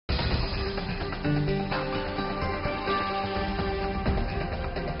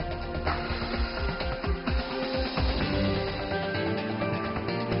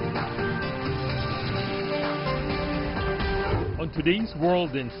Today's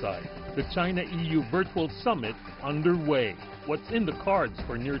World Insight, the China-EU virtual summit underway. What's in the cards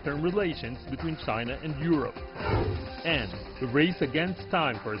for near-term relations between China and Europe? And the race against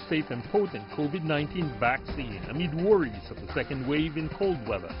time for a safe and potent COVID-19 vaccine amid worries of the second wave in cold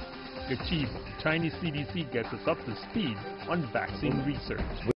weather. The chief of the Chinese CDC gets us up to speed on vaccine research.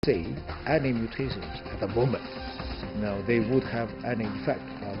 We see any mutations at the moment, they would have any effect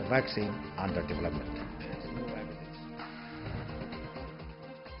on the vaccine under development.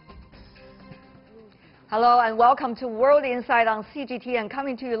 Hello and welcome to World Insight on CGTN,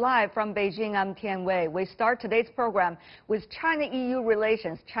 coming to you live from Beijing. I'm Tian Wei. We start today's program with China-EU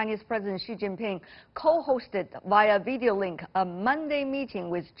relations. Chinese President Xi Jinping co-hosted via video link a Monday meeting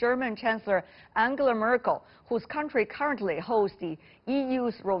with German Chancellor Angela Merkel, whose country currently hosts the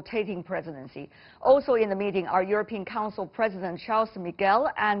EU's rotating presidency. Also in the meeting are European Council President Charles Michel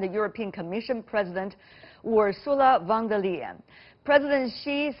and the European Commission President Ursula von der Leyen. President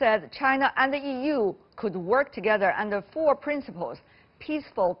Xi said China and the EU could work together under four principles: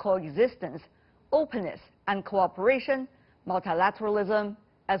 peaceful coexistence, openness and cooperation, multilateralism,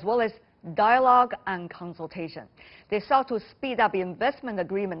 as well as dialogue and consultation. They sought to speed up investment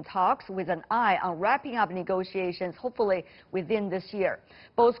agreement talks with an eye on wrapping up negotiations, hopefully within this year.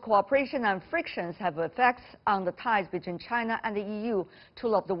 Both cooperation and frictions have effects on the ties between China and the EU,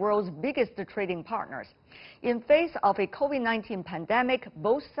 two of the world's biggest trading partners. In face of a COVID-19 pandemic,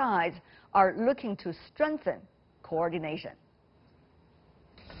 both sides are looking to strengthen coordination.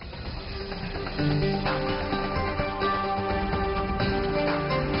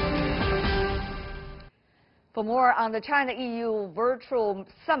 For more on the China-EU virtual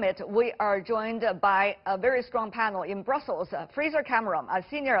summit, we are joined by a very strong panel in Brussels. Fraser Cameron, a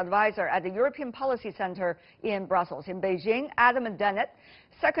senior advisor at the European Policy Center in Brussels. In Beijing, Adam Dennett,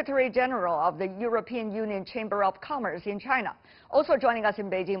 Secretary General of the European Union Chamber of Commerce in China. Also joining us in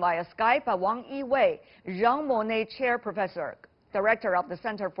Beijing via Skype, Wang Yiwei, Jean Monnet Chair Professor, Director of the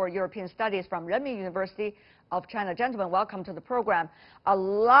Center for European Studies from Renmin University of China. Gentlemen, welcome to the program. A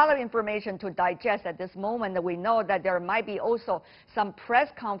lot of information to digest at this moment. We know that there might be also some press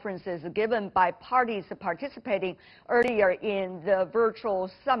conferences given by parties participating earlier in the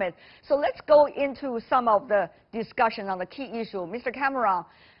virtual summit. So let's go into some of the discussion on the key issue. Mr. Cameron,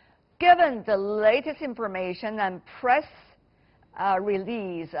 given the latest information and press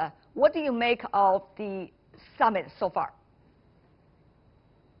release, what do you make of the summit so far?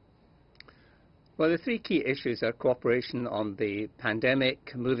 Well, the three key issues are cooperation on the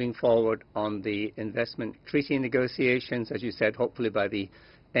pandemic, moving forward on the investment treaty negotiations, as you said, hopefully by the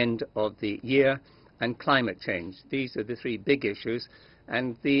end of the year, and climate change. These are the three big issues,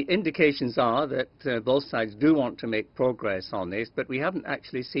 and the indications are that both sides do want to make progress on this, but we haven't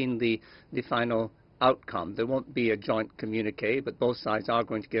actually seen the final outcome. There won't be a joint communique, but both sides are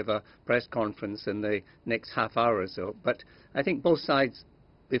going to give a press conference in the next half hour or so. But I think both sides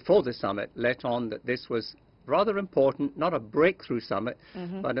before the summit let on that this was rather important, not a breakthrough summit,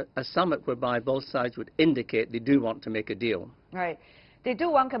 but a summit whereby both sides would indicate they do want to make a deal. Right. They do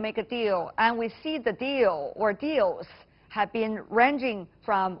want to make a deal, and we see the deal or deals have been ranging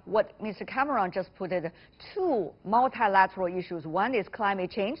from what Mr. Cameron just put it, two multilateral issues. One is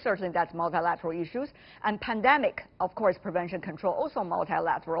climate change, certainly that's multilateral issues, and pandemic, of course, prevention control, also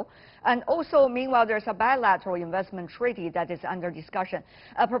multilateral. And also, meanwhile, there's a bilateral investment treaty that is under discussion.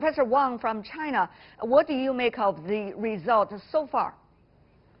 Professor Wang from China, what do you make of the result so far?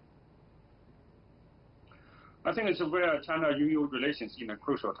 I think it's where China-EU relations in a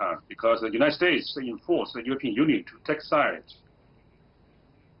crucial time, because the United States enforced the European Union to take sides,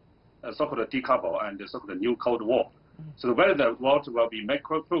 so-called decouple and the so-called new Cold War. So whether the world will be make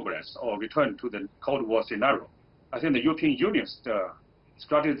progress or return to the Cold War scenario, I think the European Union's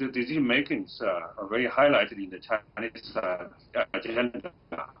strategy decision makings are very highlighted in the Chinese agenda.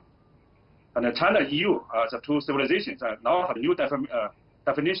 And the China-EU as two civilizations now have a new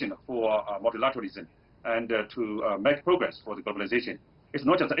definition for multilateralism and to make progress for the globalization. It's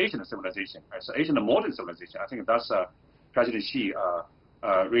not just Asian civilization, it's Asian modern civilization. I think that's President Xi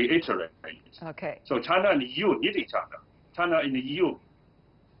reiterated. Okay. So China and the EU need each other. China and the EU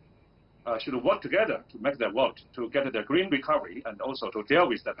should work together to make their world, to get the green recovery and also to deal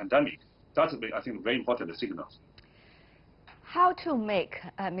with the pandemic. That's, I think, very important signals. How to make,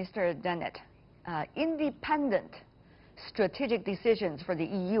 Mr. Dennett, independent strategic decisions for the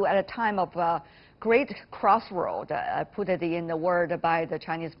EU at a time of great crossroad, put it in the word by the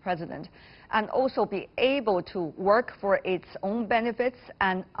Chinese president, and also be able to work for its own benefits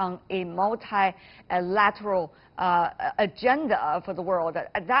and on a multilateral agenda for the world.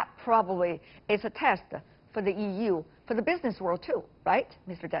 That probably is a test for the EU for the business world too, right,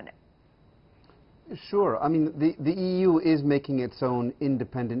 Mr. Dennett? Sure. I mean, the EU is making its own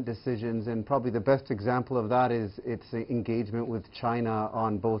independent decisions, and probably the best example of that is its engagement with China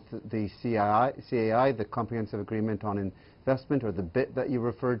on both the CAI, the Comprehensive Agreement on Investment, or the BIT that you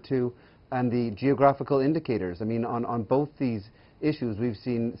referred to, and the geographical indicators. I mean, on both these issues, we've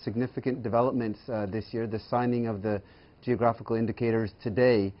seen significant developments this year. The signing of the geographical indicators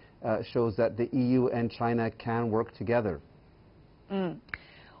today shows that the EU and China can work together.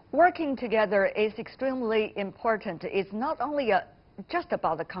 Working together is extremely important. It's not only just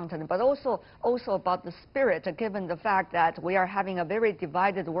about the content, but also about the spirit, given the fact that we are having a very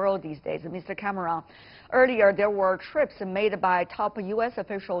divided world these days. Mr. Cameron, earlier there were trips made by top U.S.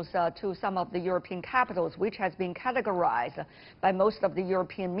 officials to some of the European capitals, which has been categorized by most of the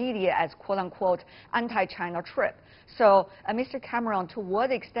European media as quote-unquote anti-China trip. So, Mr. Cameron, to what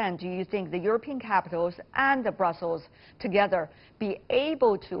extent do you think the European capitals and Brussels together be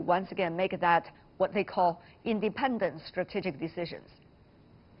able to once again make that what they call independent strategic decisions?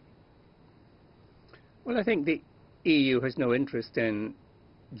 Well, I think the EU has no interest in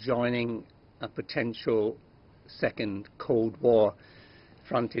joining a potential second Cold War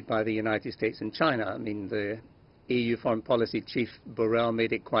fronted by the United States and China. I mean, the EU Foreign Policy Chief Borrell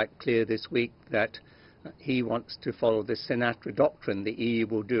made it quite clear this week that he wants to follow the Sinatra doctrine. The EU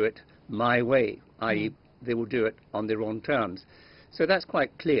will do it my way, i.e. they will do it on their own terms. So that's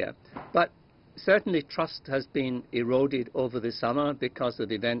quite clear. But certainly trust has been eroded over the summer because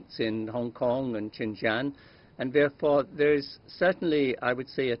of events in Hong Kong and Xinjiang, and therefore there is certainly, I would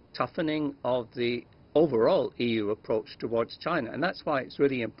say, a toughening of the overall EU approach towards China, and that's why it's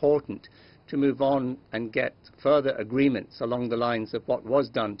really important to move on and get further agreements along the lines of what was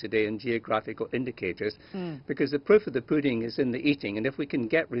done today in geographical indicators, because the proof of the pudding is in the eating, and if we can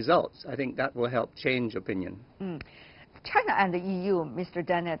get results, I think that will help change opinion. China and the EU, Mr.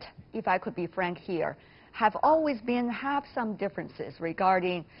 Dennett, if I could be frank here, have always have some differences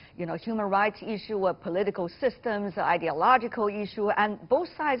regarding, human rights issue, political systems, ideological issue, and both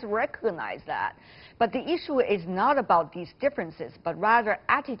sides recognize that. But the issue is not about these differences, but rather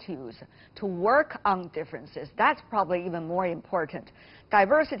attitudes to work on differences. That's probably even more important.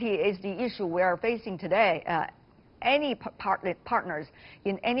 Diversity is the issue we are facing today. Any partners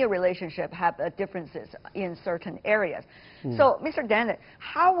in any relationship have differences in certain areas. So, Mr. Dennett,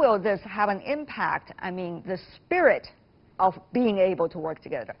 how will this have an impact, the spirit of being able to work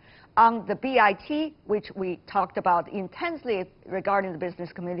together on the BIT, which we talked about intensely regarding the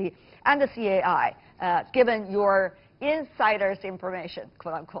business community, and the CAI, given your insider's information,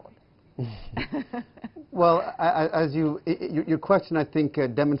 quote unquote? Well, as your question, I think,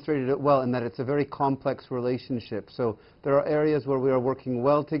 demonstrated it well in that it's a very complex relationship. So there are areas where we are working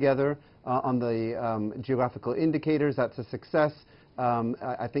well together on the geographical indicators. That's a success.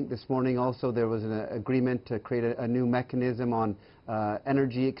 I think this morning also there was an agreement to create a new mechanism on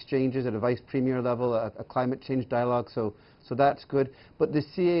energy exchanges at a vice premier level, a climate change dialogue. So that's good. But the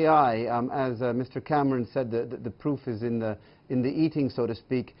CAI, as Mr. Cameron said, the proof is in the eating, so to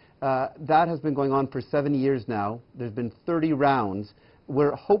speak. That has been going on for 7 years now. There's been 30 rounds.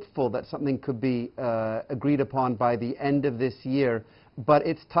 We're hopeful that something could be agreed upon by the end of this year, but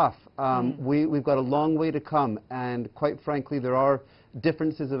it's tough. We've got a long way to come, and quite frankly, there are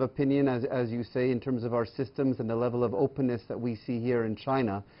differences of opinion, as you say, in terms of our systems and the level of openness that we see here in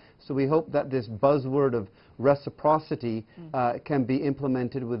China. So we hope that this buzzword of reciprocity can be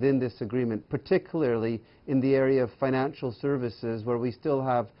implemented within this agreement, particularly in the area of financial services, where we still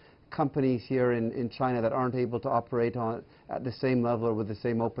have companies here in China that aren't able to operate at the same level or with the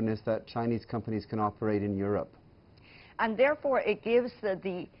same openness that Chinese companies can operate in Europe. And therefore, it gives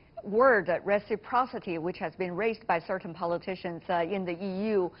the word reciprocity, which has been raised by certain politicians in the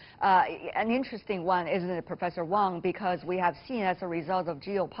EU, an interesting one, isn't it, Professor Wang? Because we have seen, as a result of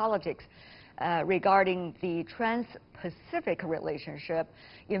geopolitics regarding the trans-Pacific relationship,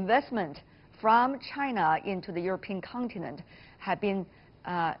 investment from China into the European continent have been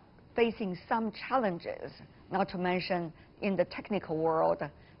facing some challenges, not to mention in the technical world,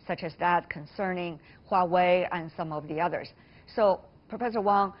 such as that concerning Huawei and some of the others. So, Professor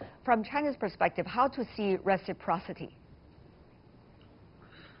Wang, from China's perspective, how to see reciprocity?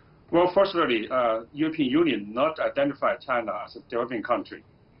 Well, firstly, European Union not identify China as a developing country.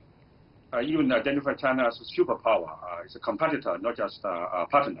 Even identify China as a superpower. It's a competitor, not just a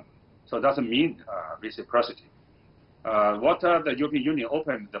partner. So it doesn't mean reciprocity. The European Union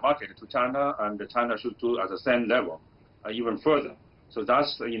opened the market to China, and China should do at the same level, even further. So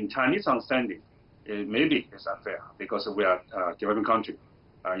that's, in Chinese understanding, maybe it's unfair because we are a developing country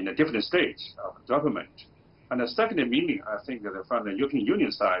in a different stage of development. And the second meaning, I think that from the European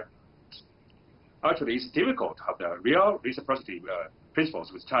Union side, actually it's difficult to have the real reciprocity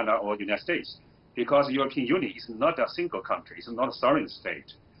principles with China or the United States, because the European Union is not a single country, it's not a sovereign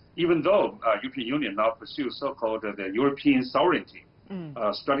state. Even though European Union now pursues so-called the European sovereignty,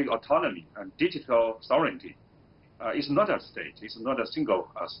 strategic autonomy and digital sovereignty, it's not a state, it's not a single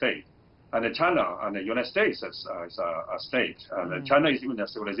state. And China and the United States is a state, and China is even a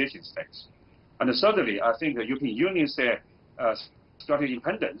civilization state. And certainly, I think the European Union's strategic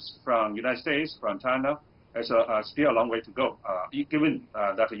independence from the United States, from China, is still a long way to go, given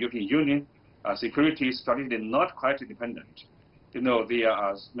that the European Union security strategy is not quite independent. You know, there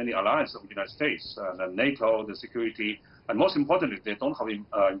are many alliances of the United States, the NATO, the security, and most importantly, they don't have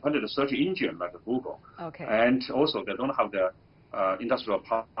independent search engine like Google. Okay. And also, they don't have the industrial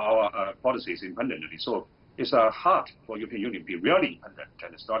power policies independently. So it's hard for European Union to be really independent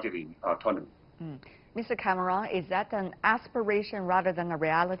and started in autonomy. Mr. Cameron, is that an aspiration rather than a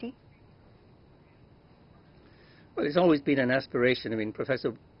reality? Well, it's always been an aspiration. I mean,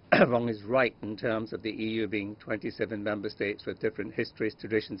 Professor Wong is right in terms of the EU being 27 member states with different histories,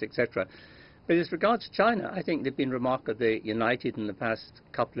 traditions, etc. But as regards China, I think they've been remarkably united in the past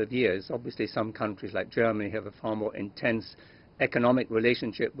couple of years. Obviously, some countries like Germany have a far more intense economic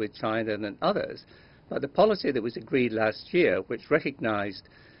relationship with China than others. But the policy that was agreed last year, which recognized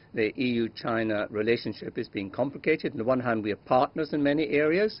the EU-China relationship as being complicated. On the one hand, we are partners in many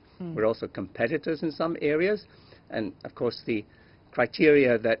areas. We're also competitors in some areas. And, of course, the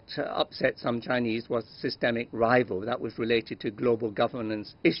criteria that upset some Chinese was systemic rival. That was related to global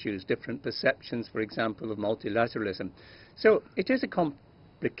governance issues, different perceptions, for example, of multilateralism. So it is a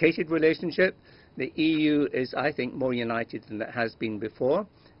complicated relationship. The EU is, I think, more united than it has been before.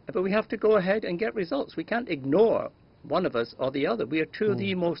 But we have to go ahead and get results. We can't ignore one of us or the other. We are two of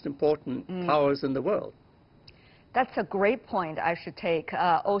the most important powers in the world. That's a great point I should take,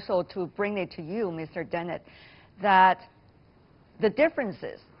 also to bring it to you, Mr. Dennett, that the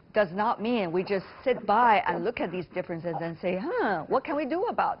differences does not mean we just sit by and look at these differences and say, what can we do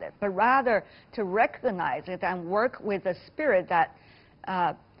about it? But rather to recognize it and work with a spirit that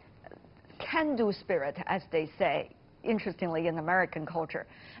can-do spirit, as they say, interestingly, in American culture.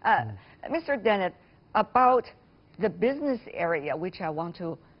 Mr. Dennett, about the business area, which I want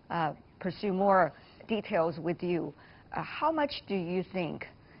to pursue more details with you, how much do you think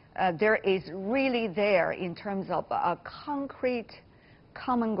there is really there in terms of a concrete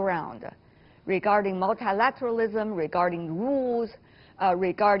common ground regarding multilateralism, regarding rules,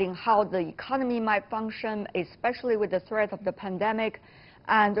 regarding how the economy might function, especially with the threat of the pandemic,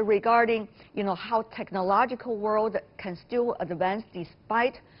 and regarding, you know, how technological world can still advance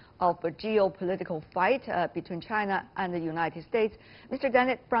despite of a geopolitical fight between China and the United States. Mr.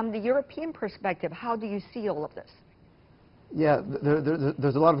 Dennett, from the European perspective, how do you see all of this? Yeah,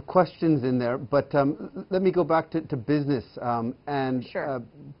 there's a lot of questions in there, but let me go back to business. Sure.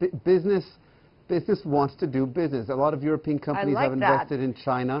 Business wants to do business. A lot of European companies have invested in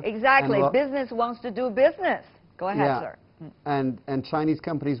China. Exactly. Business wants to do business. Go ahead, sir. And Chinese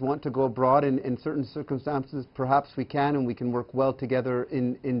companies want to go abroad in certain circumstances. Perhaps we can, and we can work well together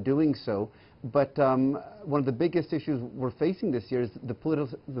in doing so. But one of the biggest issues we're facing this year is the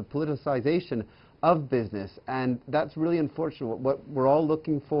politicization of business, and that's really unfortunate. What we're all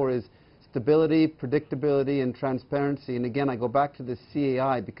looking for is stability, predictability, and transparency. And again, I go back to the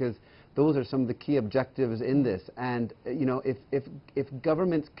CAI because those are some of the key objectives in this. And you know, if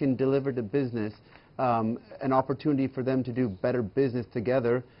governments can deliver to business an opportunity for them to do better business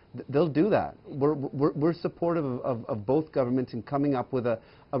together, they'll do that. We're supportive of both governments in coming up with a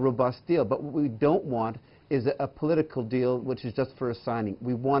robust deal. But what we don't want is a political deal which is just for a signing.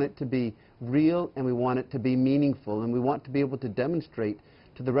 We want it to be real, and we want it to be meaningful, and we want to be able to demonstrate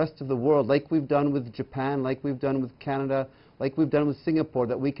to the rest of the world, like we've done with Japan, like we've done with Canada, like we've done with Singapore,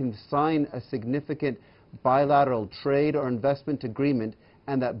 that we can sign a significant bilateral trade or investment agreement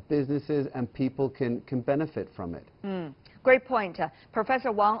and that businesses and people can benefit from it. Great point.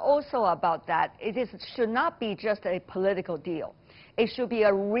 Professor Wang, also about that, should not be just a political deal. It should be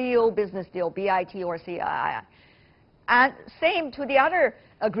a real business deal, BIT or CII. And same to the other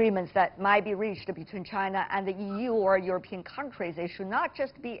agreements that might be reached between China and the EU or European countries. It should not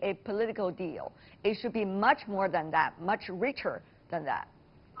just be a political deal. It should be much more than that, much richer than that.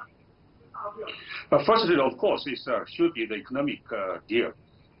 Firstly, of course, it should be the economic deal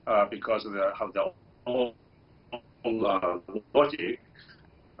because they have their own logic,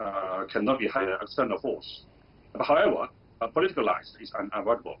 cannot be higher external force. However, political lies is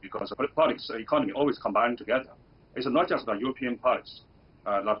unavoidable because politics and economy always combine together. It's not just the European politics.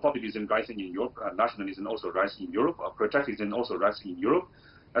 populism rising in Europe, nationalism also rising in Europe, protectionism also rising in Europe.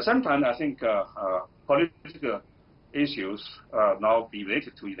 At the same time, I think political issues now be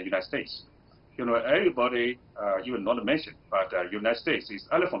related to the United States. Everybody, even not mentioned, but United States is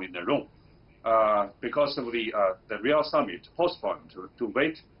elephant in the room because of the real summit postponed to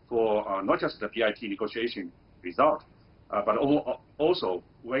wait for not just the BIT negotiation result, but also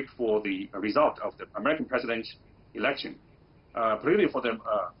wait for the result of the American president's election. Particularly for the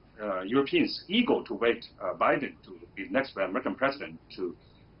Europeans eager to wait Biden to be next American president to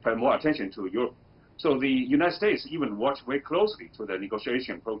pay more attention to Europe. So the United States even watch very closely to the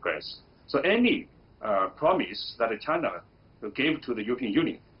negotiation progress. So any promise that China gave to the European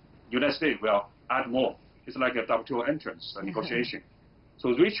Union, United States will add more. It's like a WTO entrance negotiation.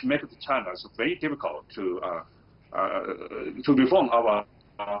 So which makes China very difficult to reform our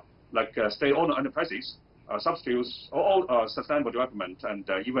state-owned enterprises, substitutes all sustainable development and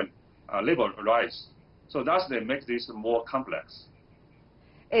even labor rights. So that's what makes this more complex.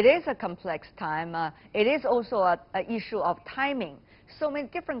 It is a complex time. It is also an issue of timing. So many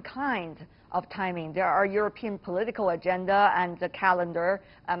different kinds of timing. There are European political agenda and the calendar,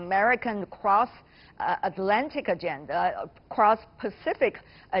 American cross-Atlantic agenda, cross-Pacific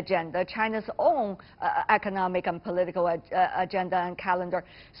agenda, China's own economic and political agenda and calendar.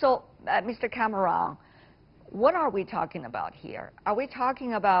 So, Mr. Cameron, what are we talking about here? Are we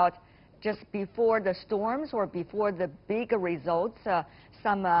talking about just before the storms or before the big results,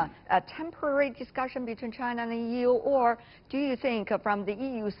 some temporary discussion between China and the EU, or do you think from the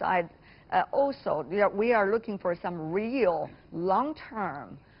EU side also we are looking for some real,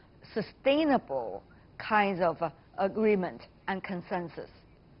 long-term, sustainable kinds of agreement and consensus?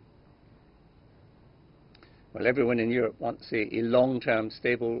 Well, everyone in Europe wants a long-term,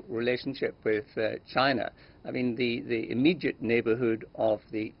 stable relationship with China. I mean, the immediate neighborhood of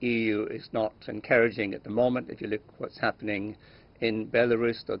the EU is not encouraging at the moment. If you look at what's happening in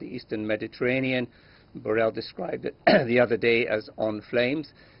Belarus or the Eastern Mediterranean, Borrell described it the other day as on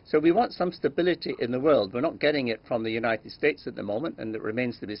flames. So we want some stability in the world. We're not getting it from the United States at the moment, and it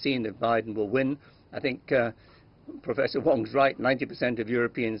remains to be seen if Biden will win. I think Professor Wong's right. 90% of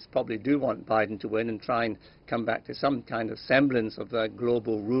Europeans probably do want Biden to win and try and come back to some kind of semblance of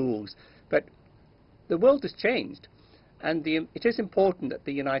global rules. But the world has changed, and it is important that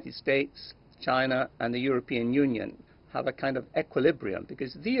the United States, China, and the European Union have a kind of equilibrium,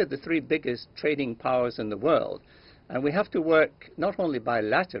 because they are the three biggest trading powers in the world. And we have to work not only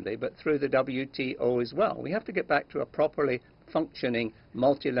bilaterally, but through the WTO as well. We have to get back to a properly functioning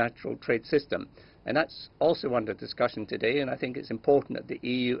multilateral trade system. And that's also under discussion today, and I think it's important that the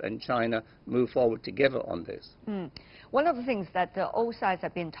EU and China move forward together on this. One of the things that all sides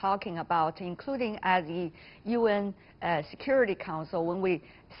have been talking about, including at the UN Security Council, when we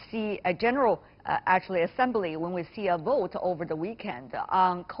see a general assembly, when we see a vote over the weekend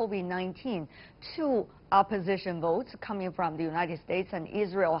on COVID-19, two opposition votes coming from the United States and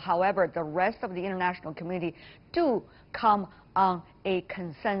Israel. However, the rest of the international community do come on a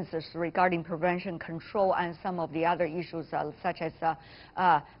consensus regarding prevention, control, and some of the other issues such as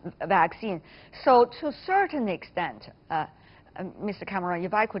vaccine. So to a certain extent, Mr. Cameron,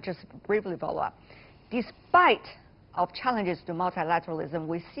 if I could just briefly follow up, despite of challenges to multilateralism,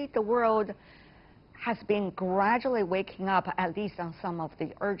 we see the world has been gradually waking up, at least on some of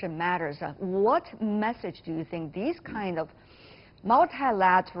the urgent matters. What message do you think these kind of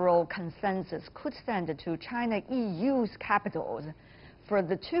multilateral consensus could send to China EU's capitals for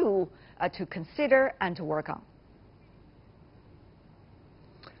the two to consider and to work on?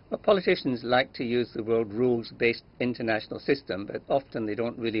 Well, politicians like to use the word rules-based international system, but often they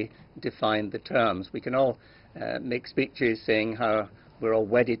don't really define the terms. We can all make speeches saying how we're all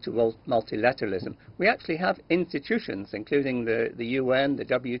wedded to multilateralism. We actually have institutions, including the UN, the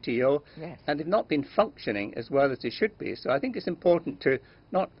WTO, yes, and they've not been functioning as well as they should be. So I think it's important to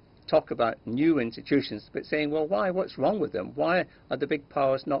not talk about new institutions, but saying, well, why? What's wrong with them? Why are the big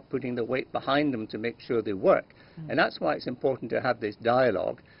powers not putting the weight behind them to make sure they work? And that's why it's important to have this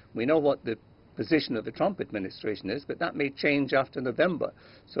dialogue. We know what the position of the Trump administration is, but that may change after November.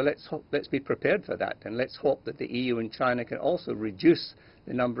 So let's be prepared for that, and let's hope that the EU and China can also reduce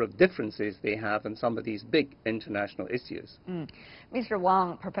the number of differences they have on some of these big international issues. Mr.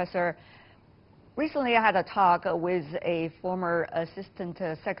 Wong, Professor, recently I had a talk with a former Assistant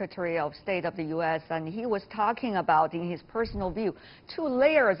Secretary of State of the U.S., and he was talking about, in his personal view, two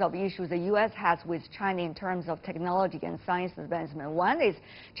layers of issues the U.S. has with China in terms of technology and science advancement. One is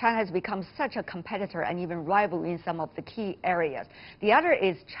China has become such a competitor and even rival in some of the key areas. The other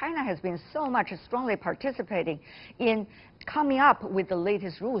is China has been so much strongly participating in coming up with the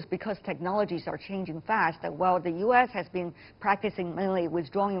latest rules because technologies are changing fast, while the U.S. has been practicing mainly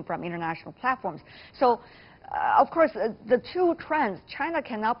withdrawing from international platforms. So, of course, the two trends, China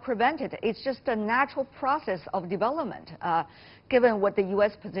cannot prevent it. It's just a natural process of development, given what the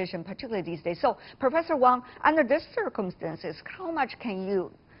U.S. position, particularly these days. So, Professor Wang, under these circumstances, how much can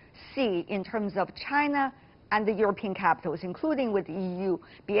you see in terms of China and the European capitals, including with the EU,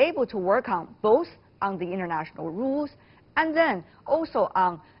 be able to work on both on the international rules and then also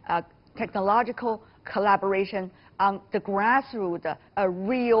on technological collaboration on the grassroots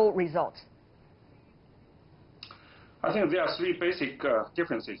real results? I think there are three basic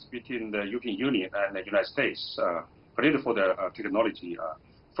differences between the European Union and the United States, particularly for the technology.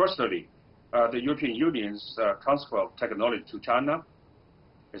 Firstly, the European Union's transfer of technology to China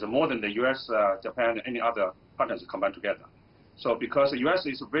is more than the U.S., Japan, and any other partners combined together. So because the U.S.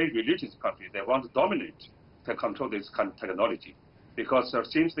 is a very religious country, they want to dominate to control this kind of technology. Because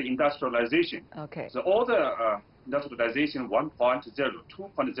since the industrialization, so all the industrialization 1.0,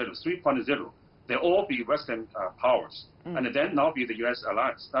 2.0, 3.0, they all be Western powers, and then now be the U.S.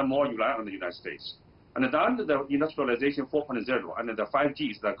 alliance, and more rely on the United States. And then the industrialization 4.0 and the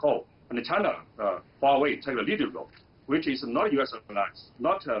 5G is the call, and China, Huawei, take a leading role, which is not U.S. alliance,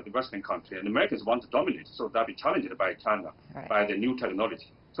 not the Western country, and Americans want to dominate, so they'll be challenged by China, by the new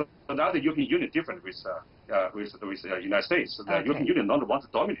technology. So now the European Union different with the United States. So the European Union not want to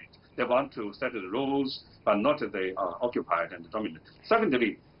dominate; they want to set the rules, but not they occupied and dominate.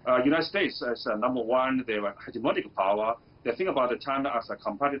 Secondly, United States as number one, they were hegemonic power. They think about China as a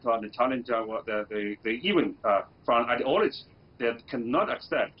competitor and a challenger. They even from ideology, they cannot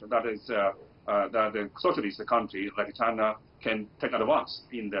accept that is that the socialist country like China can take advance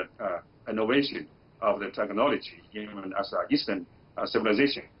in the innovation of the technology, even as an Eastern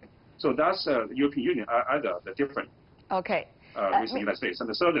civilization. So that's the European Union, either the different with the United States.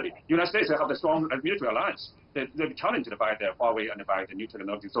 And thirdly, United States have the strong military alliance. They're challenged by the Huawei and by the new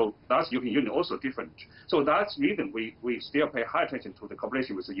technology. So that's European Union also different. So that's the reason we still pay high attention to the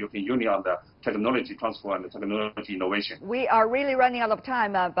cooperation with the European Union on the technology transfer and the technology innovation. We are really running out of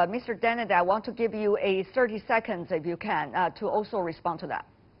time, but Mr. Dennett, I want to give you a 30 seconds, if you can, to also respond to that.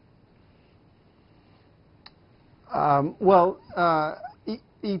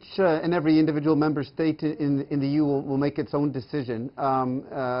 Each and every individual member state in the EU will make its own decision.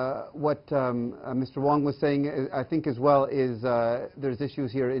 What Mr. Wang was saying, I think as well, is there's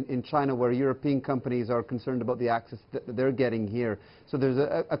issues here in China where European companies are concerned about the access that they're getting here. So there's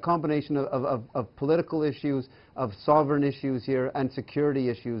a combination of political issues, of sovereign issues here, and security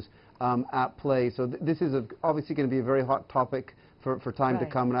issues at play. So this is obviously going to be a very hot topic for time to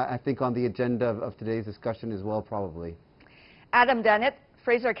come, and I think on the agenda of today's discussion as well, probably. Adam Dennett,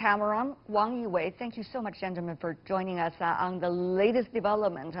 Fraser Cameron, Wang Yiwei, thank you so much, gentlemen, for joining us on the latest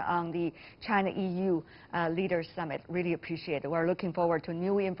development on the China-EU Leaders Summit. Really appreciate it. We're looking forward to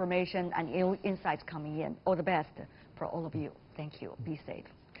new information and new insights coming in. All the best for all of you. Thank you. Be safe.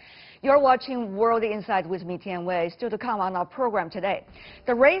 You're watching World Insight with me, Tian Wei. Still to come on our program today.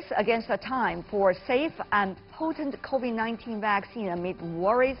 The race against the time for safe and potent COVID-19 vaccine amid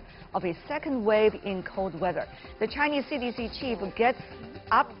worries of a second wave in cold weather. The Chinese CDC chief gets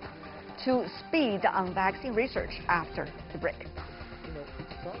up to speed on vaccine research after the break.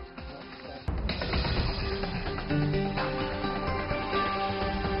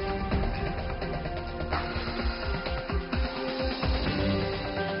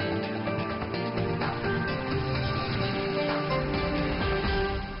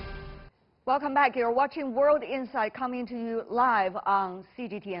 Welcome back. You're watching World Insight coming to you live on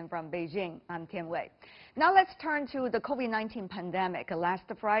CGTN from Beijing. I'm Tian Wei. Now let's turn to the COVID-19 pandemic. Last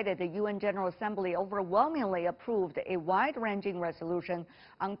Friday, the UN General Assembly overwhelmingly approved a wide-ranging resolution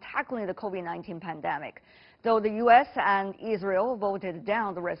on tackling the COVID-19 pandemic. Though the U.S. and Israel voted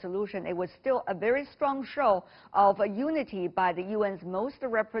down the resolution, it was still a very strong show of unity by the UN's most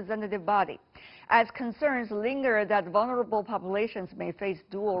representative body. As concerns linger that vulnerable populations may face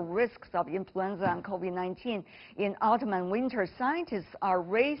dual risks of influenza and COVID-19 in autumn and winter, scientists are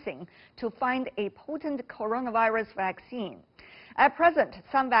racing to find a potent coronavirus vaccine. At present,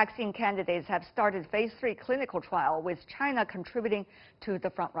 some vaccine candidates have started phase 3 clinical trial, with China contributing to the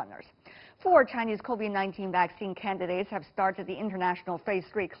frontrunners. 4 Chinese COVID-19 vaccine candidates have started the international phase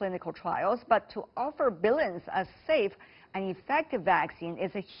 3 clinical trials, but to offer billions a safe and effective vaccine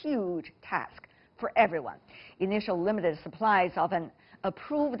is a huge task for everyone. Initial limited supplies of an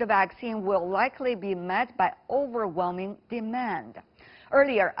approved vaccine will likely be met by overwhelming demand.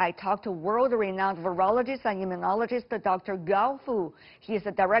 Earlier, I talked to world-renowned virologist and immunologist Dr. Gao Fu. He is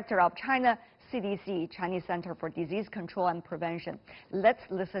the director of China CDC, Chinese Center for Disease Control and Prevention. Let's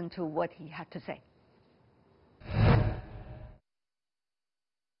listen to what he had to say.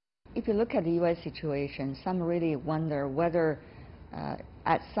 If you look at the U.S. situation, some really wonder whether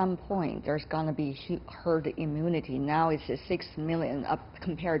at some point there's going to be herd immunity. Now it's 6 million up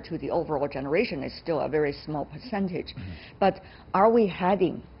compared to the overall generation. It's still a very small percentage. But are we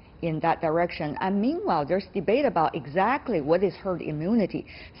heading in that direction? And meanwhile, there's debate about exactly what is herd immunity.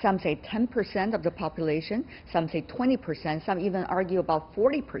 Some say 10% of the population, some say 20%, some even argue about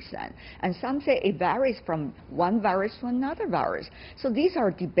 40%. And some say it varies from one virus to another virus. So these are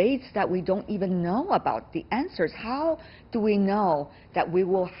debates that we don't even know about the answers. How do we know that we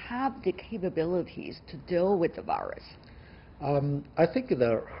will have the capabilities to deal with the virus? I think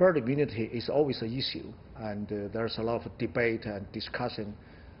the herd immunity is always an issue, and there's a lot of debate and discussion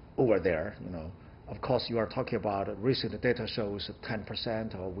over there. Of course, you are talking about recent data shows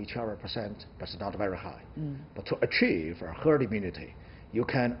 10% or whichever percent, but it's not very high. But to achieve herd immunity, you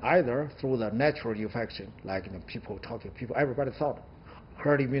can either through the natural infection, like everybody thought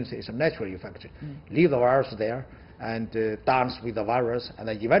herd immunity is a natural infection. Leave the virus there and dance with the virus, and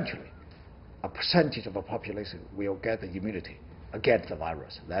then eventually a percentage of the population will get the immunity against the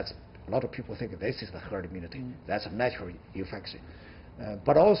virus. That's a lot of people think this is the herd immunity. That's a natural infection.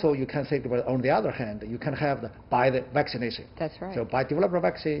 But also you can think about, on the other hand, you can have by the vaccination. That's right. So by developing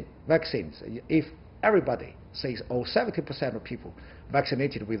vaccines, if everybody says, 70% of people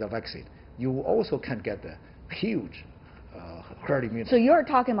vaccinated with a vaccine, you also can get a huge herd immunity. So you're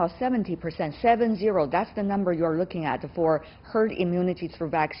talking about 70%, 70, that's the number you're looking at for herd immunity through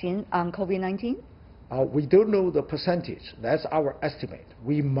vaccine on COVID-19? We don't know the percentage. That's our estimate.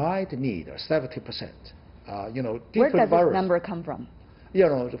 We might need 70%. Where does this number come from?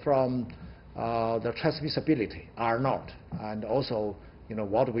 From the transmissibility, R0, and also,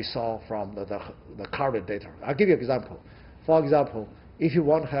 what we saw from the current data. I'll give you an example. For example, if you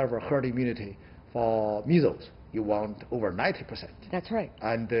want to have a herd immunity for measles, you want over 90%. That's right.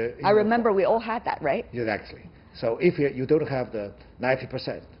 And I remember we all had that, right? Exactly. So if you don't have the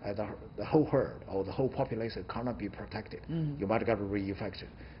 90%, the whole herd or the whole population cannot be protected. You might get a reinfection.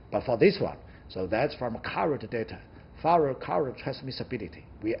 But for this one, so that's from current data. For our current transmissibility,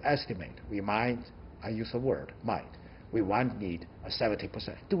 we estimate we might, I use the word might, we might need a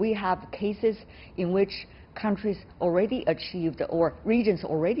 70%. Do we have cases in which countries already achieved or regions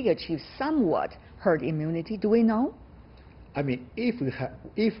already achieved somewhat herd immunity? Do we know? I mean,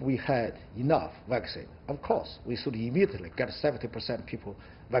 if we had enough vaccine, of course, we should immediately get 70% people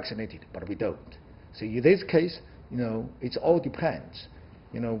vaccinated, but we don't. So in this case, it all depends.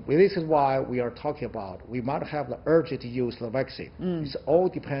 This is why we are talking about we might have the urgent use of the vaccine. It all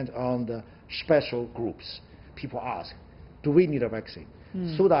depends on the special groups. People ask, do we need a vaccine?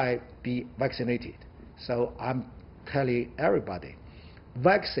 Should I be vaccinated? So I'm telling everybody,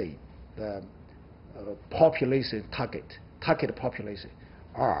 vaccine, the population target population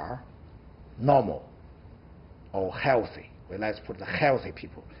are normal or healthy. Well, let's put the healthy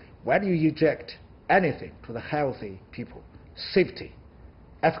people. When you inject anything to the healthy people, safety,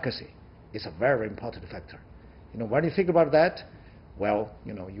 efficacy is a very important factor. When you think about that, well,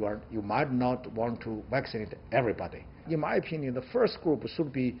 you might not want to vaccinate everybody. In my opinion, the first group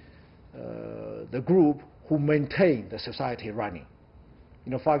should be the group who maintain the society running.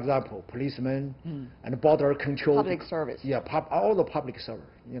 For example, policemen and border control. Public service. Yeah, all the public service,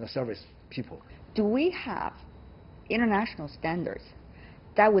 service people. Do we have international standards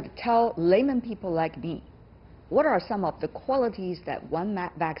that would tell layman people like me what are some of the qualities that one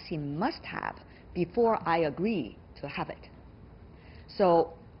vaccine must have before I agree to have it?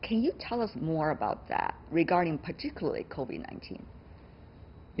 So can you tell us more about that regarding particularly COVID-19?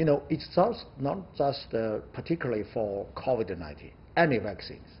 It's not just particularly for COVID-19, any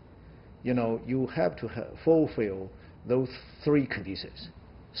vaccines. You have to fulfill those three conditions.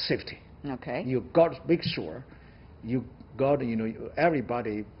 Safety. Okay. You got to make sure you got,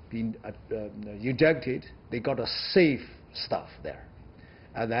 everybody being injected, they got a safe stuff there.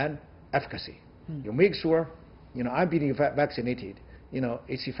 And then efficacy. You make sure, I'm being vaccinated,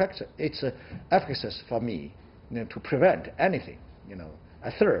 it's effective, it's efficacious for me, to prevent anything.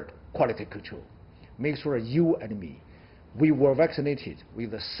 A third, quality control. Make sure you and me, we were vaccinated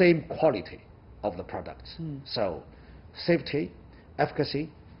with the same quality of the products. So safety, efficacy,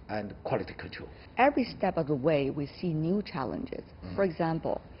 and quality control. Every step of the way, we see new challenges. For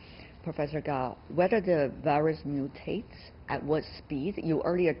example, Professor Gao, whether the virus mutates, at what speed, you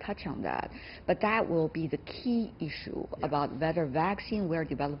earlier touched on that, but that will be the key issue about whether vaccine we're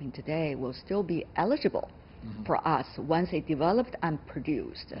developing today will still be eligible for us once it's developed and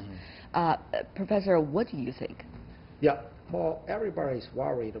produced. Professor, what do you think? Yeah, well, everybody is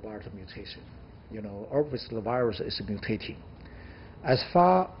worried about the mutation. Obviously the virus is mutating. As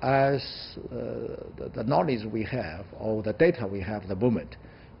far as the knowledge we have or the data we have at the moment,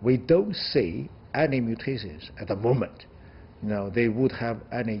 we don't see any mutations at the moment. They would have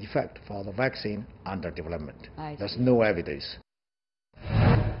any effect for the vaccine under development. There's no evidence.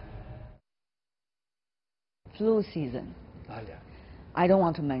 Flu season. Yeah. I don't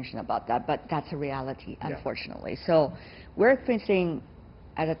want to mention about that, but that's a reality, unfortunately. So we're facing,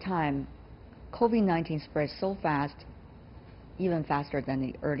 at a time, COVID-19 spreads so fast, even faster than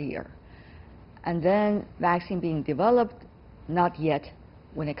the earlier. And then vaccine being developed, not yet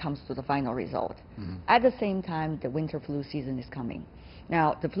when it comes to the final result. At the same time, the winter flu season is coming.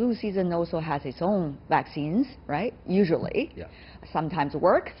 Now, the flu season also has its own vaccines, right? Usually. Sometimes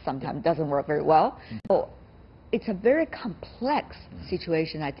work, sometimes doesn't work very well. So it's a very complex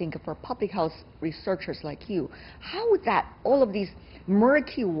situation, I think, for public health researchers like you. How would all of these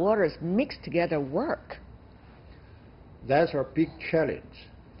murky waters mixed together work? That's a big challenge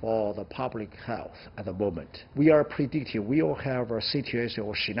for the public health at the moment. We are predicting we will have a situation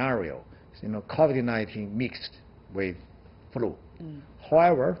or scenario, COVID-19 mixed with flu.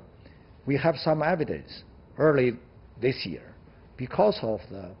 However, we have some evidence early this year because of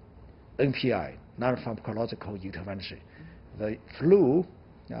the NPI, non-pharmacological intervention. The flu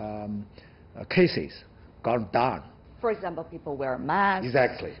cases gone down. For example, people wear masks.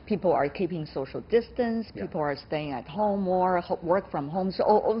 Exactly. People are keeping social distance. People are staying at home more, work from home. So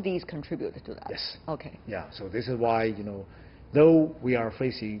all these contribute to that. Yes. Okay. Yeah. So this is why though we are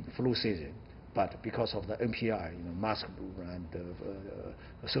facing flu season, but because of the NPI, mask and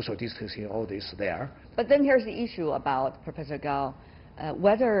social distancing, all this there. But then here's the issue about, Professor Gao,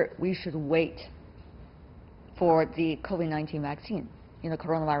 whether we should wait for the COVID-19 vaccine,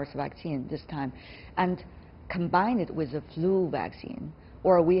 coronavirus vaccine this time, and combine it with the flu vaccine,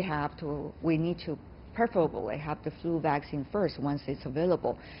 or we need to preferably have the flu vaccine first once it's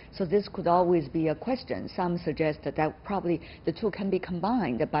available. So this could always be a question. Some suggest that probably the two can be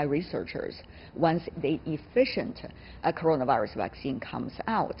combined by researchers once the efficient coronavirus vaccine comes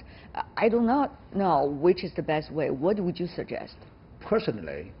out. I do not know which is the best way. What would you suggest?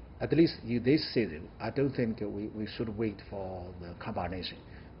 Personally, at least in this season, I don't think we should wait for the combination,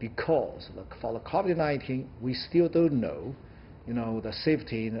 because for the COVID-19, we still don't know, the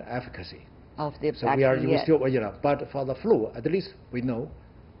safety and efficacy of the so vaccine. we still, but for the flu, at least we know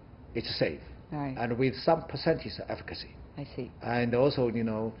it's safe, right, and with some percentage of efficacy. I see. And also,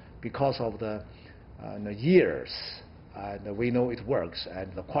 because of the years, and we know it works,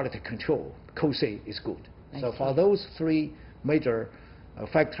 and the quality control, COC is good. So for those three major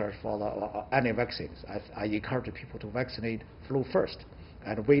factors for any vaccines, I encourage people to vaccinate flu first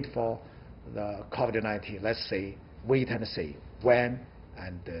and wait for the COVID-19. Let's say, wait and see when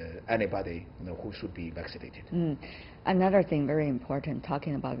and anybody who should be vaccinated. Another thing very important,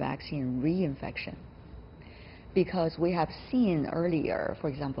 talking about vaccine reinfection, because we have seen earlier, for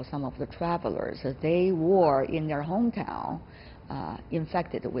example, some of the travelers, they were in their hometown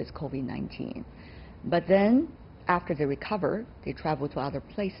infected with COVID-19. But then, after they recover, they travel to other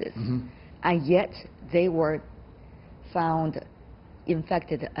places. And yet, they were found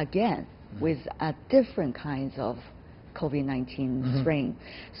infected again with different kinds of COVID-19 strain.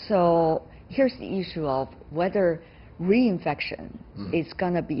 So here's the issue of whether reinfection is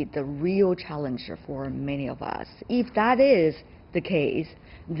going to be the real challenge for many of us. If that is the case,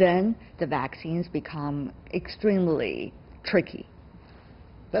 then the vaccines become extremely tricky.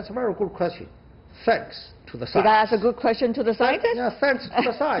 That's a very good question. Thanks to the science. Did I ask a good question to the scientists? Yeah, thanks to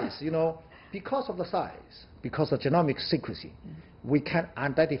the science. Because of the science, because of genomic sequencing, we can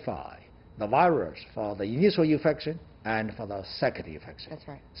identify the virus for the initial infection and for the second infection. That's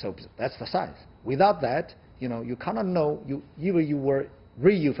right. So that's the science. Without that, you cannot know, even you were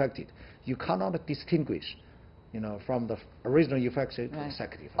reinfected, you cannot distinguish, from the original infection to the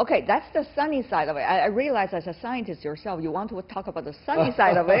second infection. Okay, that's the sunny side of it. I realize as a scientist yourself, you want to talk about the sunny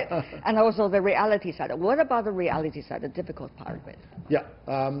side of it and also the reality side. What about the reality side, the difficult part of it? Yeah,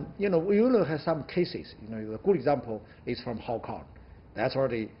 we only have some cases. A good example is from Hong Kong. That's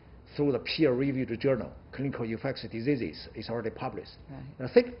already through the peer-reviewed journal, Clinical Infectious Diseases, is already published. Right.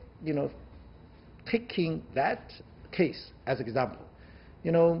 I think, taking that case as an example,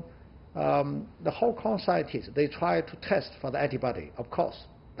 the Hong Kong scientists, they tried to test for the antibody. Of course,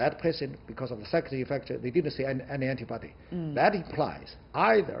 that patient, because of the second infection, they didn't see any antibody. That implies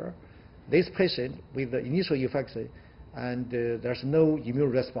either this patient with the initial infection and there's no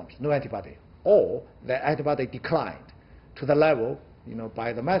immune response, no antibody, or the antibody declined to the level,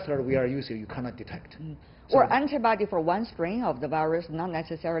 by the method we are using, you cannot detect. Or antibody for one strain of the virus, not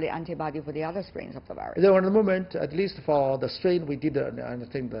necessarily antibody for the other strains of the virus. There at the moment, at least for the strain we did, I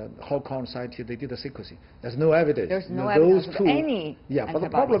think the Hong Kong scientists, they did the sequencing. There's no evidence. There's no evidence of any but the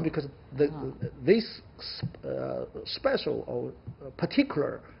problem, because this special or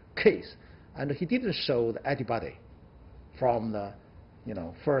particular case, and he didn't show the antibody from the,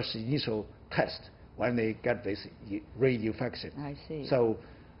 first initial test when they get this reinfection. I see. So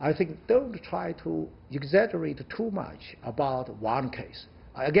I think don't try to exaggerate too much about one case.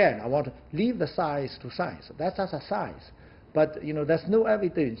 Again, I want to leave the science to science. That's just a science. But, there's no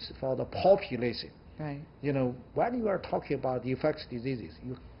evidence for the population. Right. When you are talking about infectious diseases,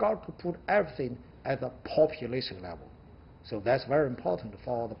 you've got to put everything at the population level. So that's very important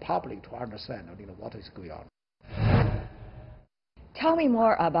for the public to understand, what is going on. Tell me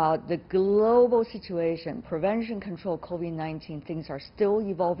more about the global situation, prevention, control, COVID-19. Things are still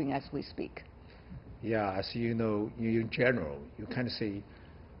evolving as we speak. Yeah, as you know, in general, you can see,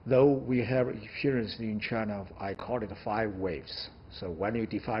 though we have experienced in China, I call it 5 waves. So when you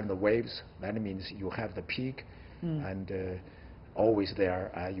define the waves, that means you have the peak and always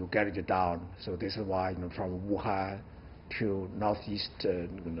there, you get it down. So this is why, from Wuhan to northeast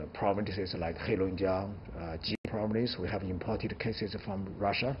provinces like Heilongjiang, province, we have imported cases from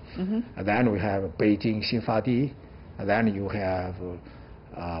Russia, and then we have Beijing, Xinfadi, and then you have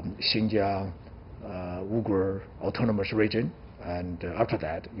Xinjiang, Uyghur Autonomous Region, and after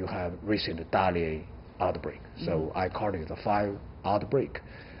that you have recent Dalian outbreak. So I call it the 5 outbreak,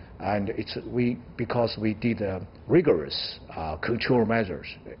 and it's because we did rigorous control measures.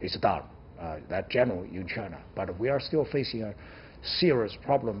 It's done. That general in China, but we are still facing a serious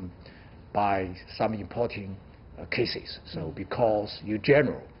problem by some importing cases. So because in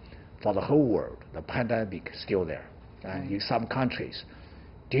general, for the whole world, the pandemic is still there. And in some countries,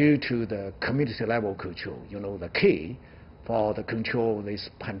 due to the community level control, the key for the control of this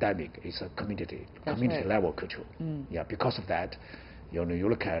pandemic is a community level control. Yeah, because of that, you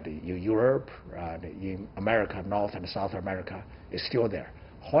look at in Europe, in America, North and South America, it's still there.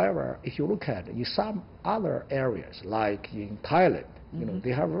 However, if you look at in some other areas, like in Thailand, they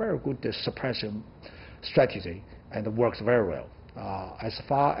have a very good suppression strategy and it works very well. As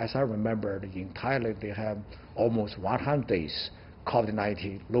far as I remember, in Thailand, they have almost 100 days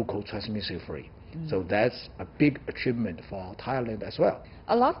COVID-19 local transmission free. So that's a big achievement for Thailand as well.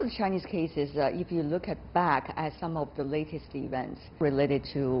 A lot of the Chinese cases, if you look back at some of the latest events related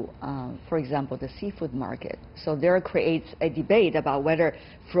to, for example, the seafood market. So there creates a debate about whether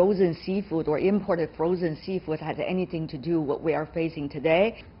frozen seafood or imported frozen seafood has anything to do with what we are facing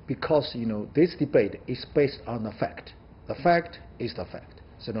today. Because, this debate is based on the fact. The fact is the fact.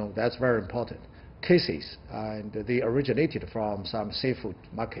 So, that's very important. Cases, and they originated from some seafood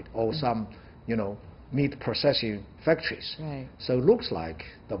market or some, meat processing factories. Right. So it looks like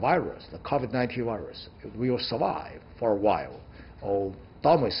the virus, the COVID-19 virus, will survive for a while or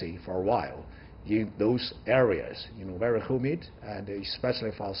dormancy for a while in those areas, very humid, and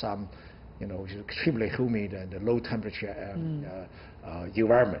especially for some, extremely humid and low temperature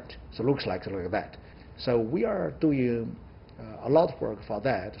environment. So it looks like that. So we are doing a lot of work for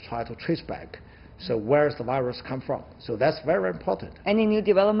that to try to trace back. So where's the virus come from? So that's very important. Any new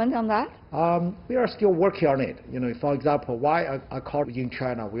development on that? We are still working on it. For example, why I call it in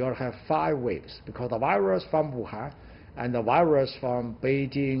China, we all have 5 waves, because the virus from Wuhan and the virus from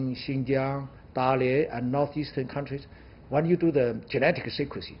Beijing, Xinjiang, Dalian, and northeastern countries, when you do the genetic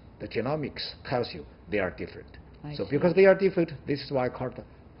sequencing, the genomics tells you they are different. So because they are different, this is why I call it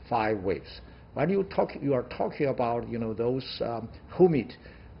 5 waves. When you are talking about those humid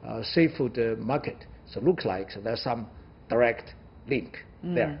seafood market, so it looks like there's some direct link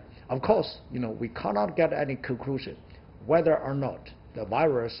there. Of course, we cannot get any conclusion whether or not the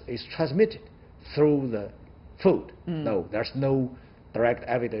virus is transmitted through the food. No, there's no direct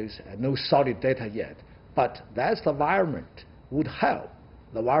evidence and no solid data yet. But that's the environment would help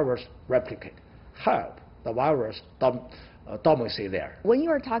the virus replicate, help the virus dormancy there. When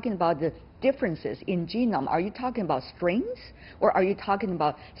you are talking about the differences in genome, are you talking about strains, or are you talking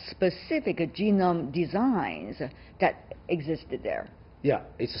about specific genome designs that existed there? Yeah,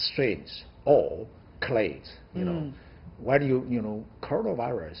 it's strains or clades. When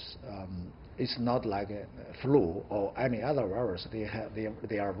coronavirus, it's not like a flu or any other virus.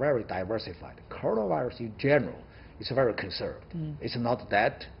 They are very diversified. Coronavirus in general is very conserved. It's not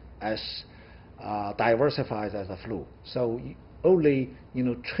that as diversified as a flu. So only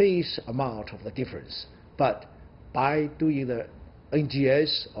trace amount of the difference, but by doing the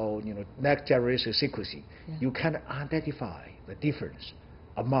NGS or next generation sequencing, you can identify the difference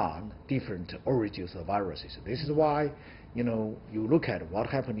among different origins of viruses. This is why you look at what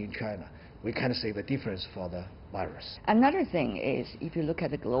happened in China, we can see the difference for the virus. Another thing is, if you look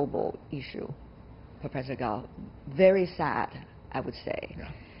at the global issue, Professor Gao, very sad, I would say. Yeah.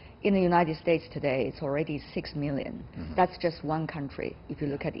 In the United States today, it's already 6 million. That's just one country. If you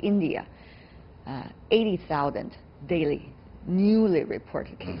look at India, 80,000 daily newly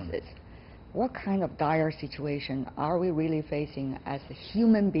reported cases. What kind of dire situation are we really facing as a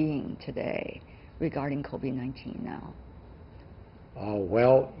human being today regarding COVID-19 now? Oh,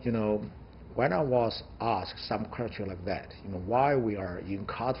 well, when I was asked some question like that, why we are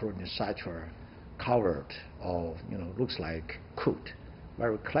encountering such a covered or, looks like cooked,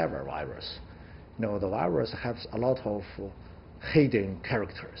 very clever virus. The virus has a lot of hidden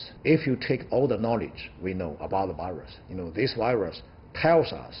characters. If you take all the knowledge we know about the virus, this virus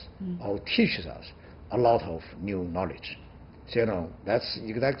tells us or teaches us a lot of new knowledge. So, that's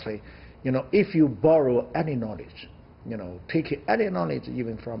exactly, if you borrow any knowledge, take any knowledge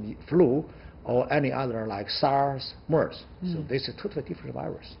even from flu or any other like SARS, MERS. So this is a totally different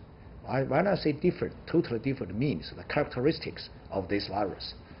virus. When I say different, totally different means the characteristics of this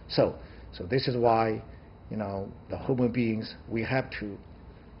virus. So this is why, the human beings, we have to,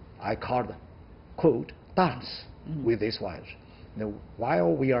 I call it, quote, dance with this virus.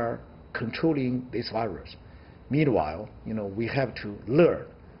 While we are controlling this virus, meanwhile, we have to learn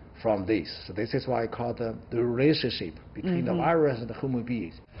from this. So this is why I call the relationship between the virus and the human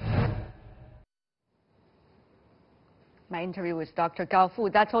beings. My interview with Dr. Gao Fu.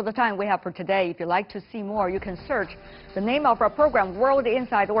 That's all the time we have for today. If you'd like to see more, you can search the name of our program, World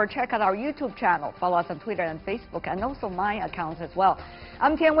Insight, or check out our YouTube channel. Follow us on Twitter and Facebook, and also my accounts as well.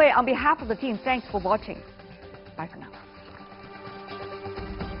 I'm Tian Wei. On behalf of the team, thanks for watching. Bye for now.